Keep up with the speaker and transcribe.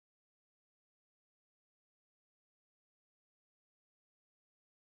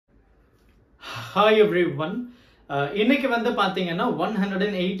Hi everyone. இன்னைக்கு வந்து பாத்தீங்கன்னா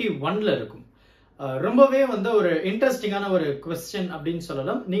 181ல இருக்கும். ரொம்பவே வந்து ஒரு இன்ட்ரெஸ்டிங்கான ஒரு क्वेश्चन அப்படினு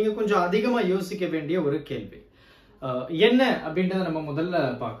சொல்லலாம். நீங்க கொஞ்சம் அதிகமா யோசிக்க வேண்டிய ஒரு கேள்வி. என்ன அப்படின்றத நம்ம முதல்ல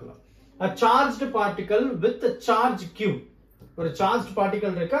பார்க்கலாம். A charged particle with a charge q. ஒரு charged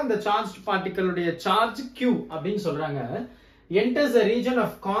particle இருக்கு. அந்த charged particle உடைய charge q அப்படினு சொல்றாங்க. Enters a region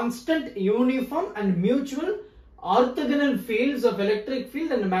of constant, uniform and mutual orthogonal fields of electric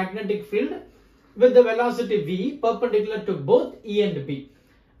field and magnetic field with the velocity v perpendicular to both E and B.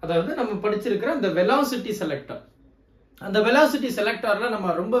 அதாவது நம்ம படிச்சிருக்கிற அந்த velocity selector. அந்த velocity selectorல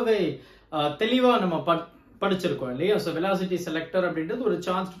நம்ம ரொம்பவே தெளிவா நம்ம படிச்சிருக்கோம் இல்லையா? So velocity selector அப்படின்றது ஒரு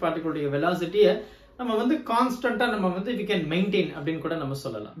charged particle உடைய velocity-ய நம்ம வந்து கான்ஸ்டன்ட்டா நம்ம வந்து we can maintain அப்படினு கூட நம்ம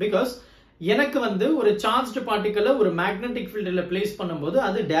சொல்லலாம். Because எனக்கு வந்து ஒரு charged particle-ல ஒரு magnetic field-ல place பண்ணும்போது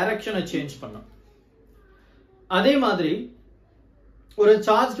அது direction-ஐ change பண்ணும். அதே மாதிரி ஒரு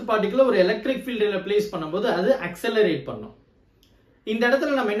charged particle ஒரு electric field-ல place பண்ணும்போது அது accelerate பண்ணும். இந்த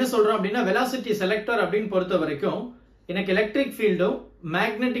இடத்துல நம்ம என்ன சொல்றோம் அப்படின்னா velocity selector அப்படின்னு பொறுத்த வரைக்கும் எனக்கு electric field-ஓ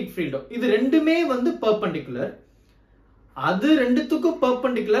magnetic field-ஓ இது ரெண்டுமே வந்து perpendicular. அது ரெண்டுத்துக்கும்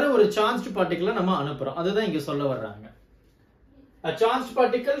perpendicular ஒரு charged particle நம்ம அனுப்புறோம். அதுதான் இங்க சொல்ல வர்றாங்க. A charged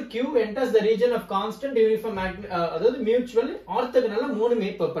particle Q enters the region of constant uniform அதாவது mutual orthogonal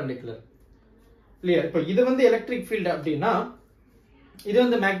மூணுமே perpendicular. இல்லையா? இப்போ இது வந்து electric field அப்படின்னா இது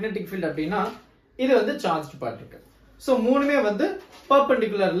வந்து magnetic field அப்படின்னா இது வந்து charged particle. So மூணுமே வந்து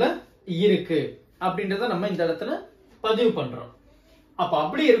perpendicularல இருக்கு அப்படின்றத நம்ம இந்த இடத்துல பதிவு பண்றோம். அப்ப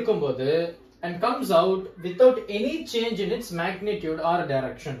அப்படி இருக்கும்போது and comes out without any change in its magnitude or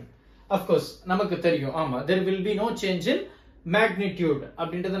direction. Of course நமக்கு தெரியும் ஆமா there will be no change in magnitude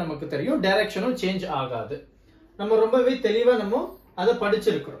அப்படின்றது நமக்கு தெரியும். டைரக்ஷனும் சேஞ்ச் ஆகாது. நம்ம ரொம்பவே தெளிவா நம்ம அதை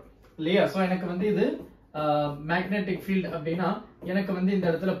படிச்சிருக்கிறோம் இல்லையா? சோ எனக்கு வந்து இது மேக்னெட்டிக் ஃபீல்ட் அப்படின்னா எனக்கு வந்து இந்த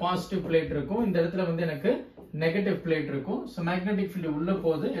இடத்துல பாசிட்டிவ் பிளேட் இருக்கும், இந்த இடத்துல வந்து எனக்கு நெகட்டிவ் பிளேட் இருக்கும். சோ மேக்னெட்டிக் ஃபீல்ட் உள்ள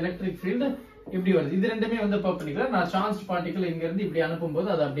போகுது, எலக்ட்ரிக் ஃபீல்ட் இப்படி வருது. இது ரெண்டுமே வந்து பர்பெண்டிகுலர். நான் சார்ஜ் பார்ட்டிகல் இங்க இருந்து இப்படி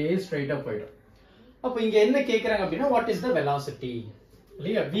அனுப்பும்போது அது அப்படியே ஸ்ட்ரைட்டா போயிடும். அப்போ இங்க என்ன கேக்குறாங்க அப்படின்னா வாட் இஸ் த வெலாசிட்டி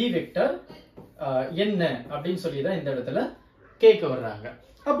இல்லையா? v வெக்டர் என்ன அப்படின்னு சொல்லி தான் இந்த இடத்துல கேட்க வர்றாங்க.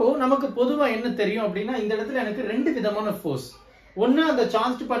 அப்போ நமக்கு பொதுவா என்ன தெரியும் அப்படின்னா இந்த இடத்துல எனக்கு ரெண்டு விதமான ஃபோர்ஸ். ஒன்னு அந்த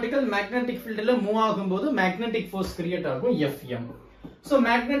சார்ஜ்ட் பார்ட்டிகல் மேக்னெட்டிக் ஃபீல்ட்ல மூவ் ஆகும்போது மேக்னெட்டிக் ஃபோர்ஸ் கிரியேட் ஆகும் Fm. சோ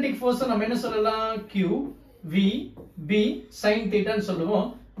மேக்னெட்டிக் ஃபோர்ஸ் நம்ம என்ன சொல்லலாம்? Q V B sin θ ன்னு சொல்லுவோம்.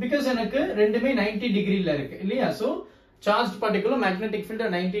 பிகாஸ் எனக்கு ரெண்டுமே 90 டிகிரில இருக்கு இல்லையா? So charged particle magnetic field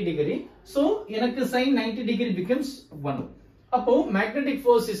 90 degree. So எனக்கு sin 90 டிகிரி becomes 1. அப்போ magnetic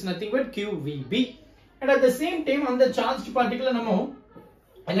force is nothing but QVB. And at the same time அந்த charged particle நம்ம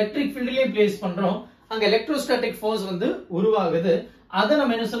எலக்ட்ரிக் ஃபீல்ட்லயே பிளேஸ் பண்றோம். அங்க எலக்ட்ரோஸ்டாட்டிக் ஃபோர்ஸ் வந்து உருவாகுது. அத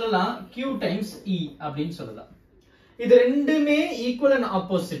நம்ம என்ன சொல்லலாம்? Q times E அப்படினு சொல்லலாம். இது ரெண்டுமே ஈக்குவல் அண்ட்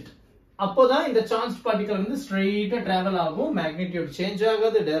ஆப்போசிட். அப்போதான் இந்த சார்ஜ்ட் பார்ட்டிகல் வந்து ஸ்ட்ரைட்டா டிராவல் ஆகும், மேக்னிட்யூட் சேஞ்ச்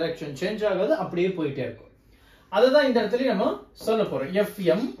ஆகாது, டைரக்ஷன் சேஞ்ச் ஆகாது, அப்படியே போயிட்டே இருக்கும். அதுதான் இந்த இடத்துல நம்ம சொல்ல போறோம்.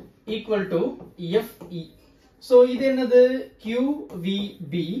 Fm equal to Fe. So இது என்னது?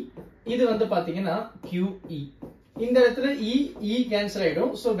 QVB. இது வந்து பாத்தீங்கன்னா QE. இந்த இடத்துல E கேன்சல்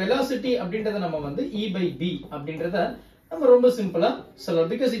ஆயிடும். சோ வெலாசிட்டி அப்படின்றத நம்ம வந்து E by B அப்படின்றத நம்ம ரொம்ப சிம்பிளா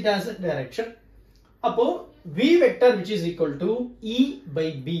சொல்லலாம். because it has a direction. அப்போ V vector which is equal to E by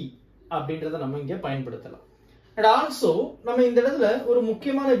B அப்படின்றத நம்ம இங்க பயன்படுத்தலாம். and also நம்ம இந்த இடத்துல ஒரு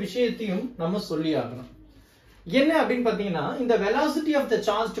முக்கியமான விஷயத்தையும் நம்ம சொல்லி ஆகணும். என்ன அப்படின்னு பாத்தீங்கன்னா இந்த velocity of the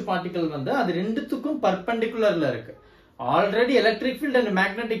charged particle வந்து அது ரெண்டுத்துக்கும் perpendicularல இருக்கு. Already electric field and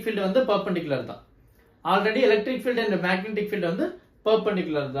magnetic field வந்து பெர்பெண்டிகுலர் தான். Already electric field and magnetic field வந்து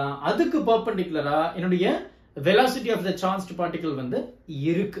பெர்பெண்டிகுலர் தான். அதுக்கு பெர்பெண்டிகுலரா என்னுடைய velocity of the charged particle வந்து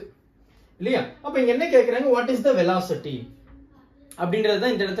இருக்கு இல்லையா? அப்ப இங்க என்ன கேக்குறாங்க? வாட் இஸ் த வெலாசிட்டி அப்படின்றது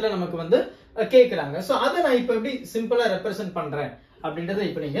தான் இந்த இடத்துல நமக்கு வந்து கேக்குறாங்க. சோ அதை நான் இப்ப எப்படி சிம்பிளா ரெப்ரசென்ட் பண்றேன் அப்படின்றத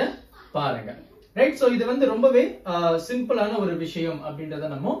இப்ப நீங்க பாருங்க. ரைட்? சோ இது வந்து ரொம்பவே சிம்பிளான ஒரு விஷயம் அப்படின்றத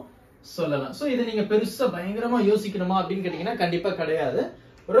நம்ம சொல்லலாம். சோ இது நீங்க பெருசா பயங்கரமா யோசிக்கணுமா அப்படின்னு கேட்டீங்கன்னா கண்டிப்பா கிடையாது.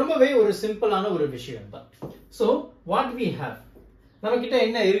 ரொம்பவே ஒரு சிம்பிளான ஒரு விஷயம் தான். சோ வாட் we have நம்ம கிட்ட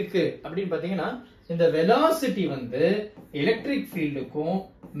என்ன இருக்கு அப்படின்னு பாத்தீங்கன்னா இந்த வெலாசிட்டி வந்து எலக்ட்ரிக் ஃபீல்டுக்கும்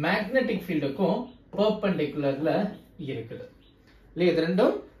மேக்னெட்டிக் ஃபீல்டுக்கும் பெர்பெண்டிகுலர்ல இருக்குது இல்லையா? இது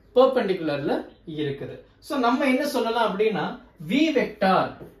ரெண்டும் பெர்பெண்டிகுலர்ல இருக்குது. சோ நம்ம என்ன சொல்லலாம் அப்படின்னா v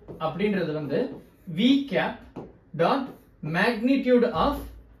வெக்டார் அப்படின்றது வந்து v cap dot magnitude of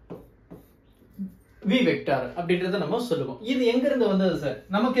V vector அப்படின்றத நம்ம சொல்லுவோம். இது எங்க இருந்து வந்தது சார்?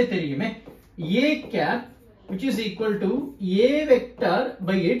 நமக்கே தெரியுமே. A cap which is equal to A vector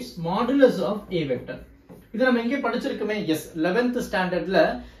by its modulus of A vector. இது நம்ம எங்கே படிச்சிருக்கோமே? எஸ் 11th ஸ்டாண்டர்ட்ல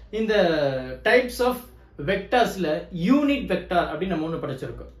இந்த டைப்ஸ் ஆஃப் வெக்டர்ஸ்ல யூனிட் வெக்டார் அப்படின்னு நம்ம ஒன்று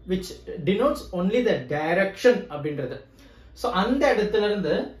படிச்சிருக்கோம், which denotes only the direction அப்படின்றது. ஸோ அந்த இடத்துல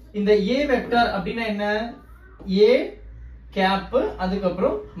இருந்து இந்த ஏ வெக்டார் அப்படின்னா என்ன, ஏ கேப்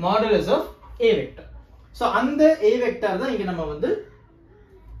அதுக்கப்புறம் modulus of A vector. So அந்த ஏ வெக்டார் தான் இங்க நம்ம வந்து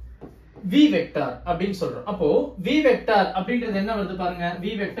v வெக்டார் அப்படின்னு சொல்றோம். அப்போ v வெக்டார் அப்படின்றது என்ன வருது பாருங்க,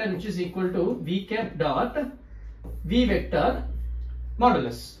 v vector which is equal to v cap dot v vector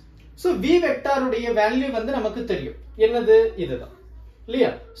modulus. So v vector உடைய வேல்யூ வந்து நமக்கு தெரியும், என்னது இதுதான்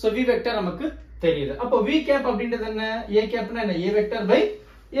இல்லையா. சோ v வெக்டார் நமக்கு தெரியுது. அப்போ v cap அப்படின்றது என்ன, a capனா என்ன, a vector by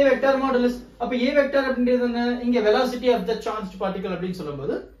a vector modulus. அப்ப a வெக்டார் அப்படின்றது என்ன, இங்க velocity of the charged particle அப்படின்னு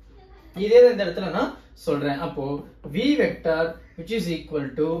சொல்லும்போது இதே இந்த இடத்துல நான் சொல்றேன். அப்போ v vector which is equal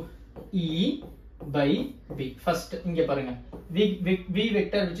to e by b. First இங்க பாருங்க, v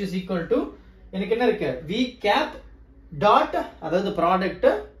vector which is equal to எனக்கு என்ன இருக்கு, v cap dot அதாவது product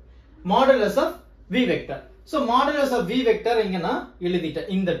modulus of v vector. So modulus of v vector இங்க நான் எழுதிட்டேன்,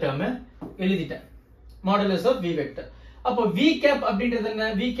 இந்த டேர்ம் எழுதிட்டேன், மாடுலஸ் ஆஃப் v வெக்டார். அப்போ v cap அப்படின்றது என்ன,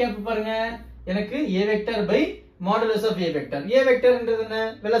 v cap பாருங்க எனக்கு a vector by modulus of a vector. a வெக்டார்ன்றது என்ன,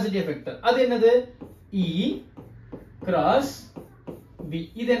 velocity of vector. அது என்னது, e cross b.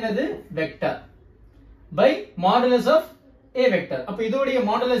 இது என்னது, vector by modulus of a vector. அப்ப இதோடைய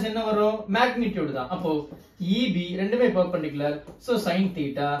மாடுலஸ் என்ன வரும், மேக்னிட்யூட் தான். அப்போ eb ரெண்டுமே perpendicular, so sin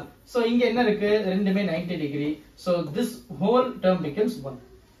theta. So இங்க என்ன இருக்கு, ரெண்டுமே 90 degree. So this whole term becomes 1.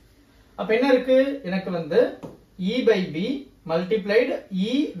 அப்ப என்ன இருக்கு, எனக்கு வந்து e by b multiplied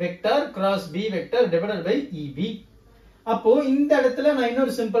e vector cross b vector divided by eb. அப்போ இந்த இடத்துல நான்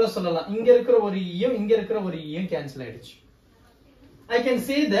இன்னொரு சிம்பிளா சொல்லலாம், இங்க இருக்கிற ஒரு ஈயும் இங்க இருக்கிற ஒரு ஈயும் கேன்சல் ஆயிடுச்சு. I can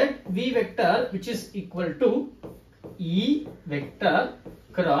say that v vector which is equal to e vector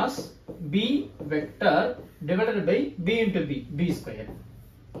cross b vector divided by b into b square.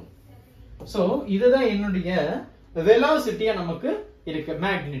 So இதுதான் என்னுடைய velocity நமக்கு இருக்கு,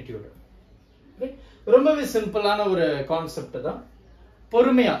 magnitude. ரொம்பவே சிம்பிளான ஒரு கான்செப்ட் தான்.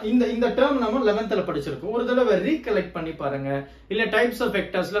 பொறுமையா இந்த டேர்ம் நம்ம 11th படிச்சிருக்கோம், ஒரு தடவை ரீகலெக்ட் பண்ணி பாருங்க. இல்ல டைப்ஸ் ஆஃப்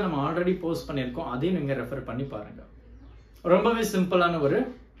வெக்டர்ஸ்ல நம்ம ஆல்ரெடி போஸ்ட் பண்ணிருக்கோம், அதையும் நீங்க ரெஃபர் பண்ணி பாருங்க. ரொம்பவே சிம்பிளான ஒரு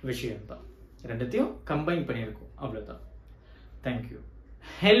விஷயம் தான், ரெண்டுத்தையும் கம்பைன் பண்ணியிருக்கோம், அவ்வளவுதான். Thank you.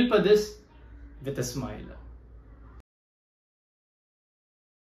 Help this with a smile.